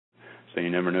so you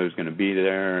never know who's going to be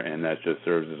there, and that just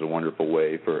serves as a wonderful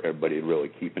way for everybody to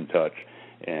really keep in touch,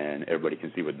 and everybody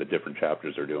can see what the different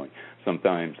chapters are doing.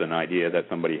 Sometimes an idea that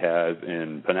somebody has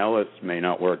in Pinellas may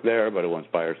not work there, but it will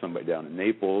inspire somebody down in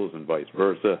Naples and vice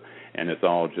versa, and it's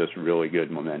all just really good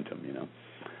momentum, you know.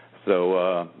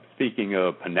 So speaking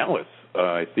of Pinellas,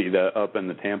 I see that up in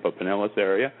the Tampa Pinellas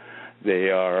area, they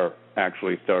are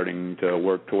actually starting to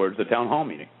work towards a town hall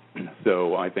meeting.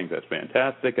 So I think that's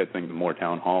fantastic. I think the more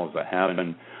town halls that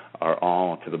happen are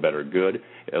all to the better good.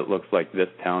 It looks like this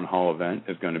town hall event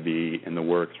is going to be in the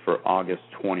works for August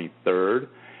 23rd,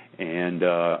 and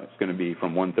it's going to be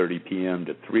from 1:30 p.m.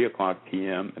 to 3 o'clock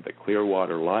p.m. at the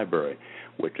Clearwater Library,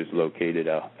 which is located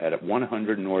at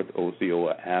 100 North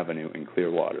Osceola Avenue in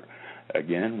Clearwater.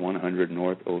 Again, 100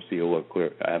 North Osceola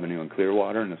Avenue in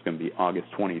Clearwater, and it's going to be August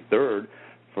 23rd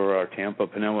for our Tampa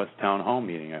Pinellas Town Hall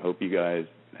meeting. I hope you guys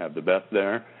have the best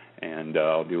there, and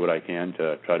I'll do what I can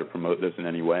to try to promote this in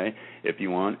any way. If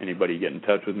you want anybody get in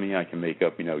touch with me, I can make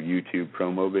up, YouTube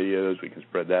promo videos. We can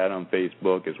spread that on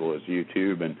Facebook as well as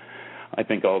YouTube, and I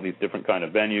think all these different kind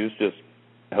of venues just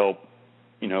help,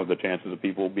 the chances of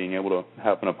people being able to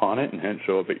happen upon it and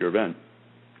show up at your event.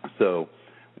 So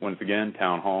once again,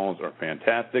 town halls are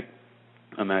fantastic.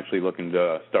 I'm actually looking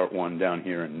to start one down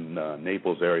here in the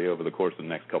Naples area over the course of the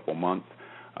next couple of months.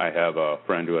 I have a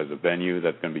friend who has a venue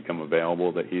that's going to become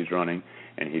available that he's running,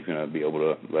 and he's going to be able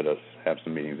to let us have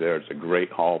some meetings there. It's a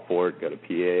great hall for it, got a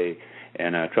PA,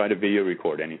 and try to video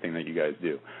record anything that you guys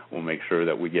do. We'll make sure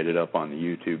that we get it up on the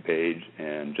YouTube page,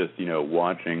 and just,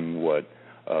 watching what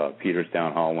Peter's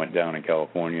Town Hall went down in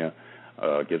California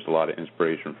gives a lot of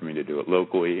inspiration for me to do it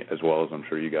locally, as well as I'm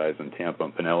sure you guys in Tampa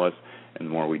and Pinellas. And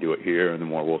the more we do it here, the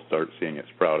more we'll start seeing it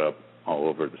sprout up all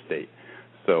over the state.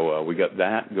 So we got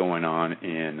that going on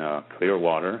in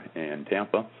Clearwater and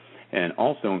Tampa. And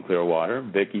also in Clearwater,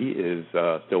 Vicki is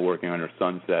still working on her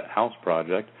Sunset House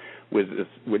project,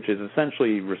 which is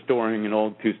essentially restoring an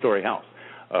old two-story house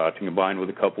to combine with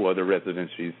a couple other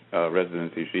residencies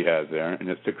she has there, and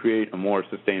it's to create a more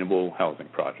sustainable housing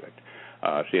project.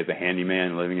 She has a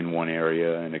handyman living in one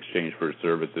area in exchange for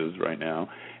services right now,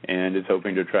 and is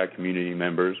hoping to attract community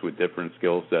members with different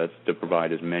skill sets to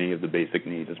provide as many of the basic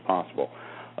needs as possible.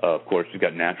 Of course, she's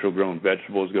got natural-grown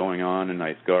vegetables going on, a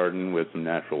nice garden with some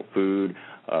natural food,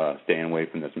 staying away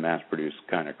from this mass-produced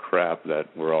kind of crap that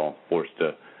we're all forced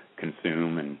to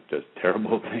consume, and just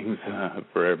terrible things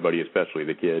for everybody, especially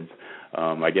the kids.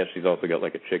 I guess she's also got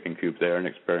like a chicken coop there and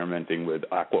experimenting with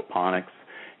aquaponics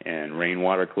and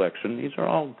rainwater collection. These are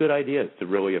all good ideas to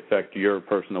really affect your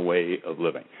personal way of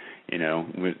living.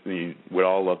 We'd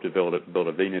all love to build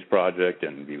a Venus project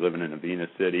and be living in a Venus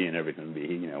city and everything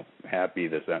be, happy,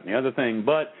 this, that, and the other thing.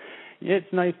 But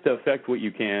it's nice to affect what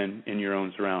you can in your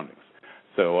own surroundings.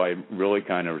 So I really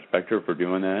kind of respect her for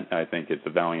doing that. I think it's a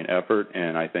valiant effort,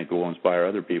 and I think it will inspire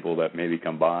other people that maybe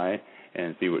come by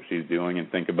and see what she's doing and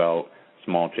think about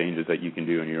small changes that you can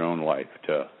do in your own life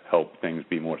to help things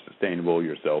be more sustainable,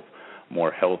 yourself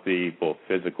more healthy, both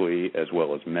physically as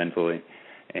well as mentally.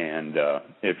 And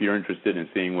if you're interested in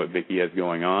seeing what Vicki has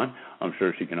going on, I'm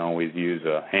sure she can always use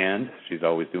a hand. She's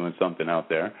always doing something out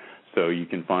there. So you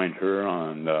can find her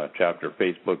on the chapter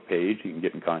Facebook page. You can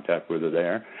get in contact with her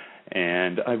there.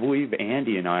 And I believe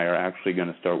Andy and I are actually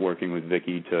going to start working with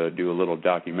Vicki to do a little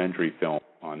documentary film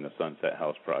on the Sunset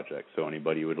House project. So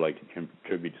anybody who would like to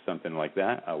contribute to something like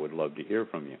that, I would love to hear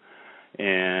from you.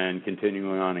 And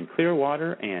continuing on in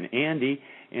Clearwater, and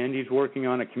Andy's working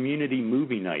on a community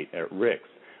movie night at Rick's,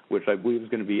 which I believe is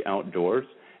going to be outdoors,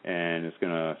 and it's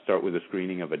going to start with a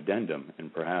screening of Addendum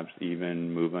and perhaps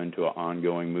even move into an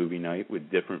ongoing movie night with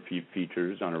different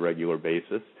features on a regular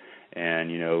basis.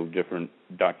 And, different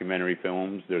documentary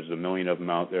films, there's a million of them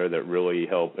out there that really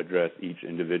help address each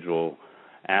individual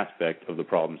aspect of the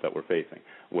problems that we're facing,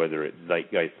 whether it's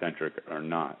Zeitgeist-centric or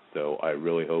not. So I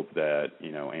really hope that,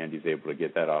 Andy's able to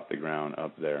get that off the ground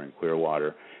up there in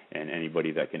Clearwater, and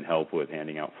anybody that can help with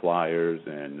handing out flyers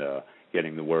and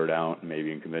getting the word out, and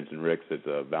maybe in convincing Rick's, it's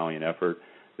a valiant effort.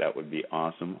 That would be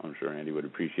awesome. I'm sure Andy would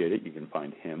appreciate it. You can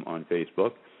find him on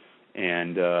Facebook.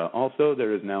 And also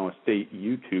there is now a state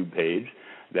YouTube page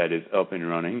that is up and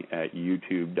running at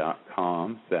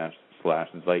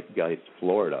youtube.com/Zeitgeist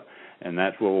Florida. And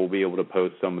that's where we'll be able to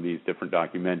post some of these different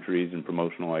documentaries and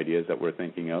promotional ideas that we're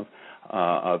thinking of.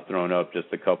 I've thrown up just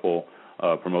a couple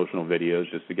promotional videos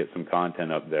just to get some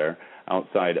content up there.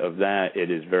 Outside of that,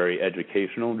 it is very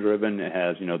educational driven. It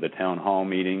has, the town hall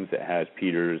meetings. It has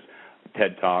Peter's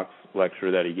TED Talks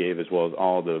lecture that he gave, as well as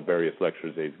all the various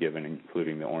lectures they've given,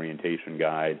 including the orientation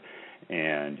guide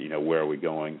and, where are we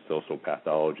going, social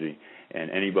pathology. And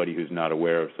anybody who's not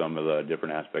aware of some of the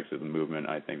different aspects of the movement,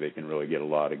 I think they can really get a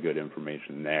lot of good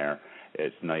information there.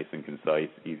 It's nice and concise,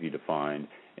 easy to find,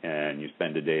 and you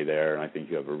spend a day there, and I think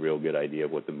you have a real good idea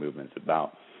of what the movement's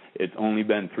about. It's only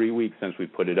been 3 weeks since we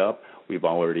put it up. We've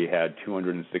already had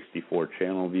 264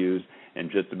 channel views and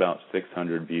just about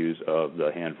 600 views of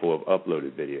the handful of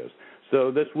uploaded videos. So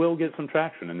this will get some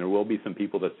traction, and there will be some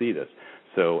people that see this.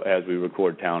 So as we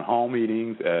record town hall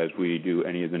meetings, as we do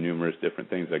any of the numerous different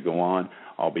things that go on,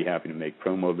 I'll be happy to make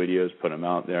promo videos, put them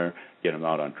out there, get them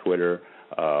out on Twitter,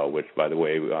 which, by the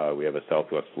way, we have a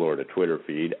Southwest Florida Twitter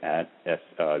feed at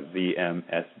ZMSWFL.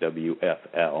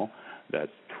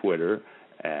 That's Twitter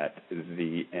at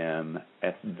ZMSWFL.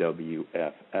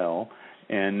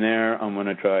 And there I'm going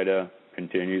to try to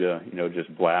continue to,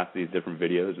 just blast these different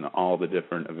videos and all the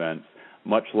different events.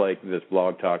 Much like this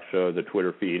blog talk show, the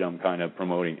Twitter feed, I'm kind of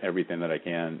promoting everything that I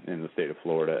can in the state of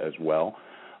Florida as well.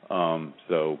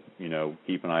 So,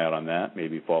 keep an eye out on that.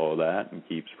 Maybe follow that and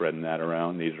keep spreading that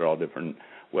around. These are all different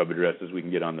web addresses we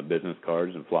can get on the business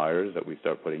cards and flyers that we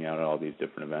start putting out at all these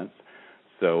different events.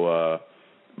 So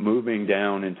moving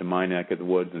down into my neck of the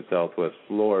woods in Southwest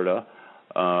Florida,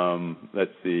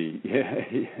 let's see.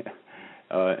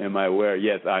 Am I aware?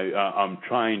 Yes, I'm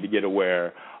trying to get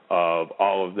aware of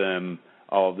all of them,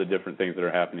 all of the different things that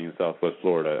are happening in Southwest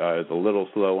Florida. It's a little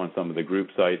slow on some of the group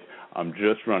sites. I'm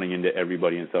just running into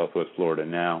everybody in Southwest Florida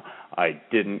now. I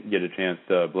didn't get a chance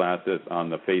to blast this on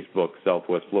the Facebook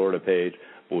Southwest Florida page.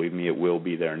 Believe me, it will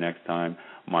be there next time.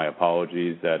 My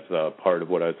apologies. That's part of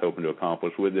what I was hoping to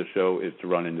accomplish with this show, is to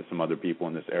run into some other people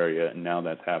in this area, and now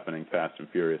that's happening fast and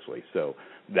furiously. So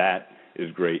that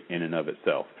is great in and of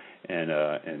itself. And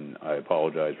I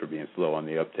apologize for being slow on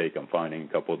the uptake. I'm finding a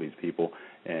couple of these people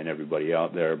and everybody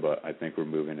out there, but I think we're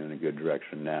moving in a good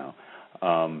direction now.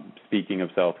 Speaking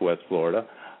of Southwest Florida,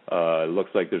 it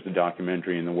looks like there's a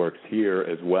documentary in the works here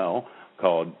as well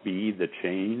called Be the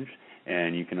Change,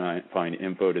 and you can find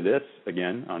info to this,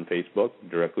 again, on Facebook,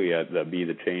 directly at the Be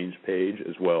the Change page,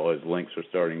 as well as links are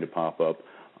starting to pop up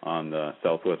on the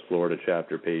Southwest Florida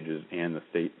chapter pages and the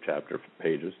state chapter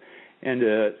pages. And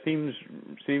it seems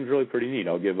really pretty neat.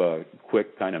 I'll give a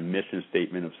quick kind of mission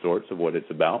statement of sorts of what it's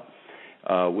about.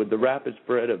 With the rapid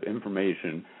spread of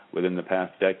information within the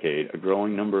past decade, a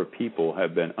growing number of people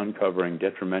have been uncovering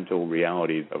detrimental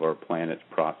realities of our planet's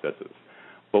processes,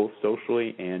 both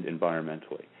socially and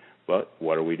environmentally. But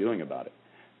what are we doing about it?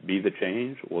 Be the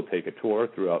Change will take a tour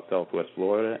throughout Southwest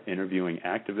Florida, interviewing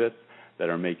activists that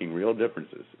are making real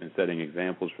differences and setting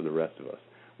examples for the rest of us.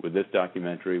 With this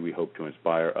documentary, we hope to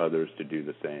inspire others to do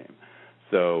the same.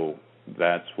 So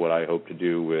that's what I hope to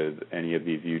do with any of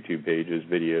these YouTube pages,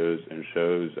 videos, and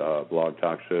shows, blog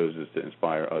talk shows, is to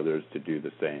inspire others to do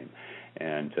the same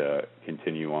and to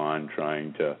continue on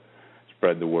trying to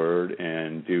spread the word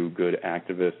and do good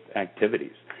activist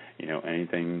activities.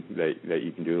 Anything that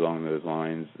you can do along those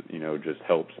lines, just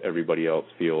helps everybody else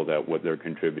feel that what they're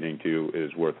contributing to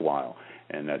is worthwhile,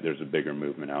 and that there's a bigger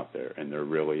movement out there, and there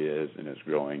really is, and it's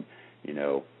growing,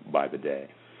 by the day.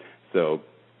 So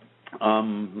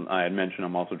I had mentioned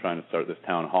I'm also trying to start this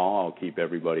town hall. I'll keep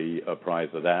everybody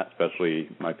apprised of that, especially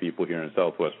my people here in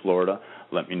Southwest Florida.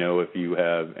 Let me know if you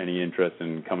have any interest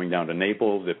in coming down to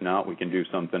Naples. If not, we can do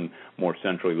something more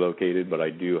centrally located, but I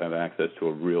do have access to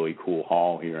a really cool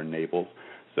hall here in Naples,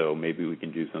 so maybe we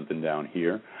can do something down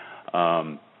here.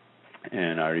 And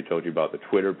I already told you about the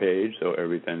Twitter page, so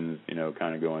everything's,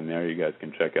 kind of going there. You guys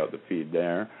can check out the feed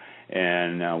there.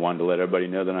 And I wanted to let everybody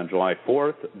know that on July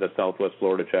 4th, the Southwest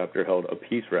Florida chapter held a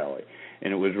peace rally.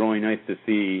 And it was really nice to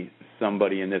see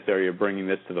somebody in this area bringing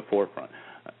this to the forefront.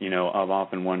 I've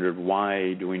often wondered,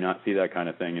 why do we not see that kind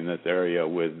of thing in this area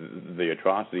with the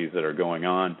atrocities that are going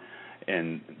on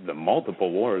and the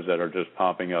multiple wars that are just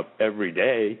popping up every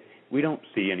day? We don't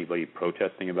see anybody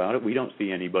protesting about it. We don't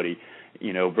see anybody,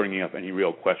 bringing up any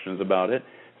real questions about it.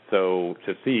 So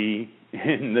to see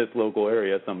in this local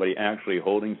area somebody actually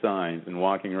holding signs and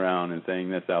walking around and saying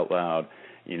this out loud,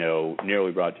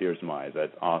 nearly brought tears to my eyes.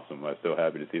 That's awesome. I was so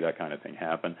happy to see that kind of thing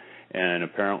happen. And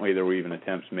apparently there were even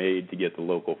attempts made to get the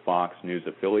local Fox News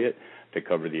affiliate to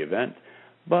cover the event.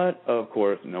 But, of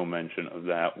course, no mention of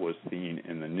that was seen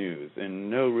in the news. And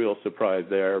no real surprise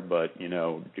there, but, do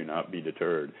not be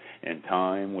deterred. In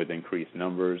time, with increased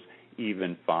numbers,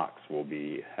 even Fox will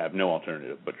have no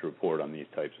alternative but to report on these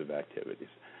types of activities.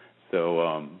 So,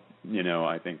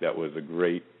 I think that was a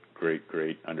great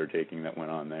undertaking that went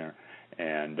on there.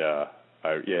 And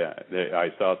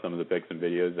I saw some of the pics and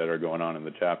videos that are going on in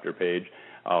the chapter page.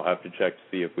 I'll have to check to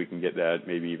see if we can get that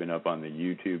maybe even up on the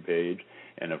YouTube page.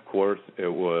 And, of course, it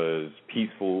was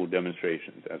peaceful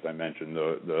demonstrations. As I mentioned,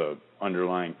 the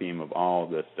underlying theme of all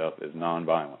of this stuff is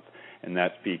nonviolence, and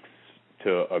that speaks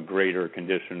to a greater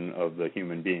condition of the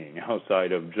human being.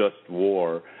 Outside of just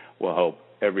war will help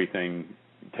everything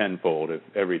tenfold if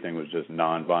everything was just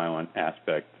nonviolent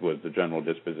aspect was the general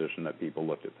disposition that people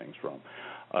looked at things from.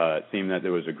 It seemed that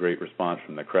there was a great response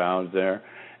from the crowds there,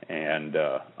 and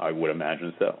I would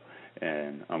imagine so.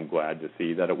 And I'm glad to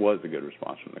see that it was a good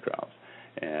response from the crowds.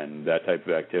 And that type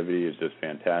of activity is just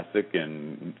fantastic,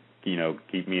 and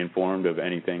keep me informed of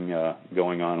anything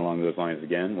going on along those lines.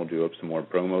 Again, we'll do up some more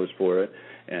promos for it,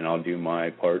 and I'll do my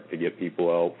part to get people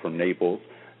out from Naples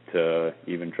to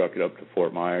even truck it up to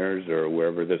Fort Myers or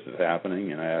wherever this is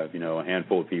happening. And I have, a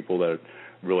handful of people that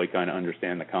really kind of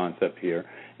understand the concept here,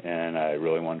 and I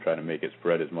really want to try to make it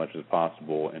spread as much as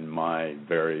possible in my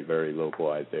very, very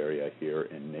localized area here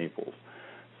in Naples.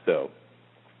 So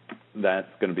that's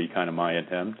going to be kind of my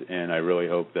attempt, and I really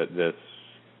hope that this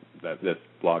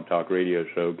Blog Talk Radio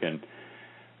show can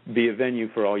be a venue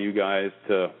for all you guys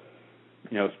to,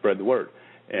 spread the word.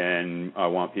 And I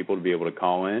want people to be able to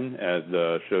call in as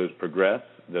the shows progress.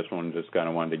 This one just kind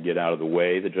of wanted to get out of the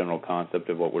way, the general concept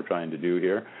of what we're trying to do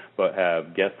here, but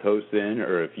have guest hosts in,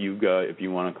 or if you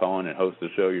want to call in and host the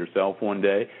show yourself one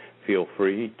day, feel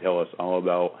free. Tell us all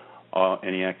about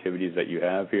any activities that you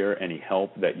have here, any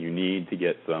help that you need to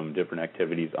get some different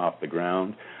activities off the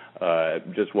ground.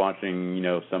 Just watching,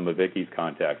 some of Vicky's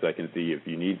contacts, I can see if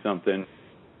you need something,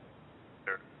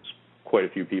 there's quite a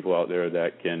few people out there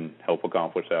that can help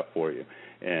accomplish that for you.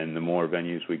 And the more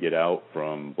venues we get out,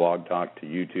 from Blog Talk to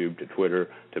YouTube to Twitter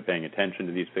to paying attention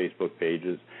to these Facebook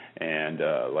pages, and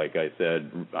like I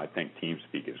said, I think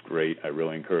TeamSpeak is great. I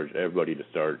really encourage everybody to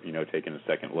start, taking a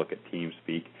second look at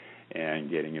TeamSpeak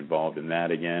and getting involved in that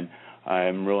again.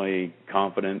 I'm really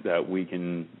confident that we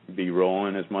can be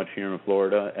rolling as much here in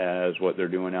Florida as what they're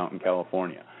doing out in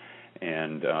California.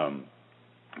 And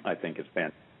I think it's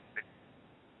fantastic.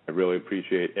 I really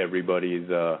appreciate everybody's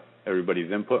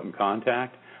input and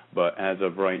contact. But as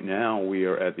of right now, we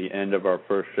are at the end of our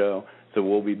first show. So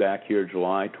we'll be back here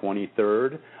July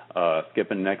 23rd,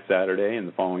 skipping next Saturday and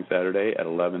the following Saturday at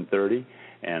 11:30.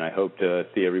 And I hope to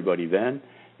see everybody then.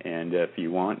 And if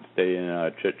you want, stay in a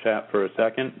chit-chat for a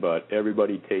second. But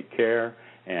everybody take care,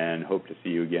 and hope to see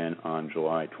you again on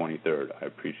July 23rd. I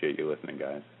appreciate you listening,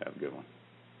 guys. Have a good one.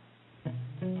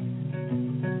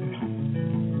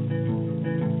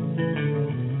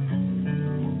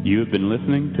 You have been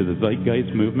listening to the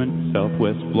Zeitgeist Movement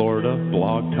Southwest Florida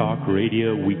Blog Talk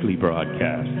Radio weekly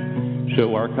broadcast.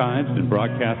 Show archives and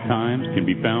broadcast times can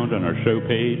be found on our show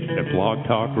page at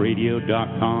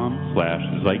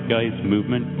blogtalkradio.com/Zeitgeist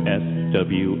Movement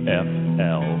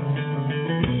SWFL.